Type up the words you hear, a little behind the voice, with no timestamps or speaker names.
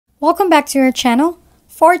Welcome back to your channel.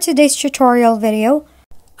 For today's tutorial video,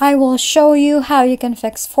 I will show you how you can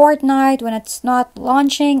fix Fortnite when it's not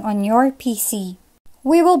launching on your PC.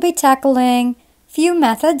 We will be tackling few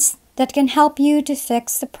methods that can help you to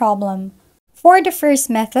fix the problem. For the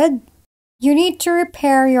first method, you need to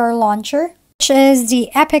repair your launcher, which is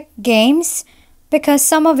the Epic Games, because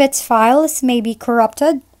some of its files may be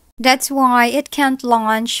corrupted. That's why it can't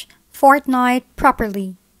launch Fortnite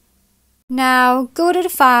properly. Now, go to the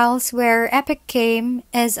files where Epic Game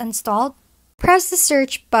is installed. Press the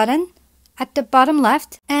search button at the bottom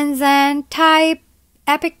left and then type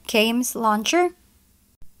Epic Games Launcher.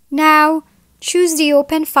 Now, choose the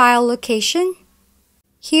open file location.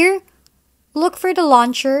 Here, look for the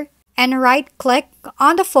launcher and right-click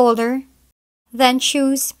on the folder, then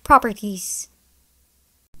choose Properties.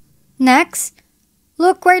 Next,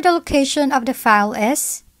 look where the location of the file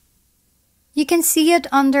is. You can see it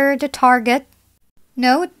under the target.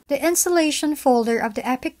 Note the installation folder of the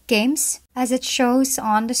Epic Games as it shows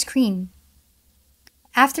on the screen.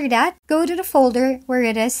 After that, go to the folder where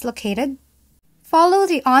it is located. Follow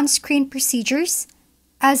the on-screen procedures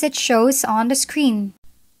as it shows on the screen.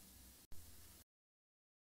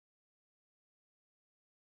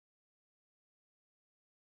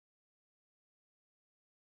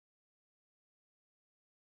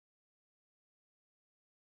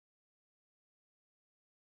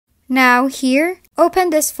 Now here,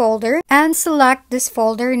 open this folder and select this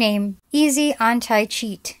folder name, Easy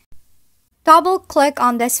Anti-Cheat. Double-click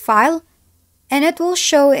on this file and it will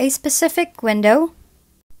show a specific window.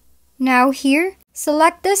 Now here,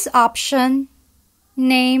 select this option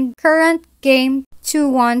named Current Game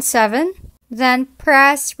 217, then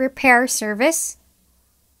press Repair Service.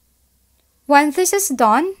 When this is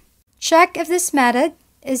done, check if this method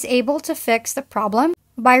is able to fix the problem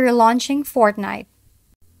by relaunching Fortnite.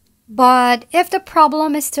 But if the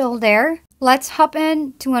problem is still there, let's hop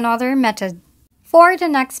into another method. For the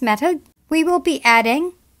next method, we will be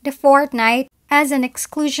adding the Fortnite as an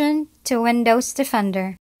exclusion to Windows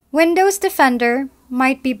Defender. Windows Defender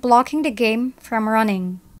might be blocking the game from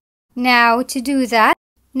running. Now, to do that,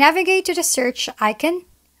 navigate to the search icon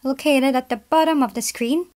located at the bottom of the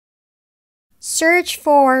screen. Search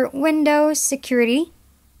for Windows Security.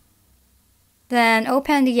 Then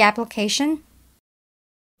open the application.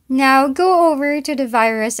 Now go over to the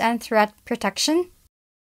Virus and Threat Protection.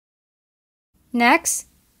 Next,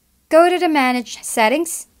 go to the Manage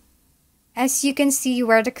Settings. As you can see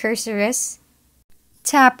where the cursor is,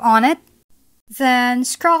 tap on it. Then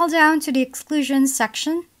scroll down to the Exclusion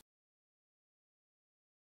section.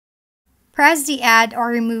 Press the Add or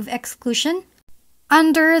Remove Exclusion.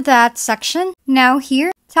 Under that section, now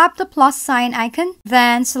here, tap the plus sign icon,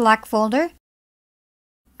 then select Folder.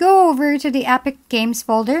 Go over to the Epic Games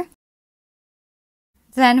folder.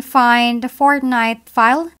 Then find the Fortnite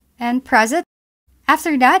file and press it.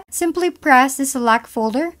 After that, simply press the Select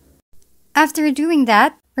folder. After doing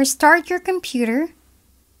that, restart your computer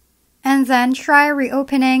and then try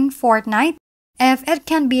reopening Fortnite if it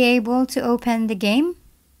can be able to open the game.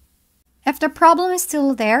 If the problem is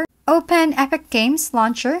still there, open Epic Games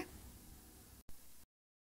Launcher.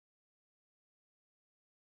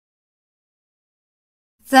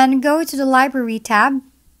 Then go to the Library tab,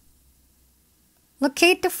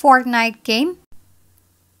 locate the Fortnite game,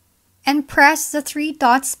 and press the three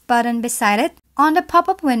dots button beside it. On the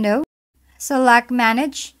pop-up window, select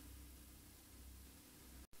Manage.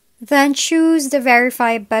 Then choose the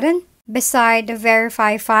Verify button beside the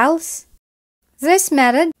Verify Files. This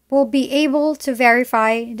method will be able to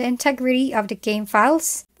verify the integrity of the game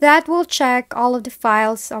files. That will check all of the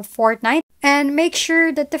files of Fortnite and make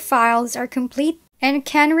sure that the files are complete and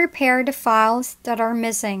can repair the files that are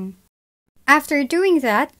missing. After doing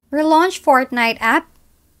that, relaunch Fortnite app,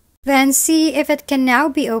 then see if it can now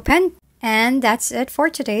be opened, and that's it for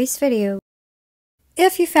today's video.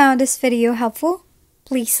 If you found this video helpful,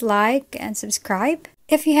 please like and subscribe.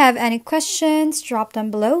 If you have any questions, drop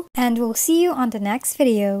them below, and we'll see you on the next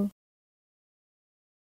video.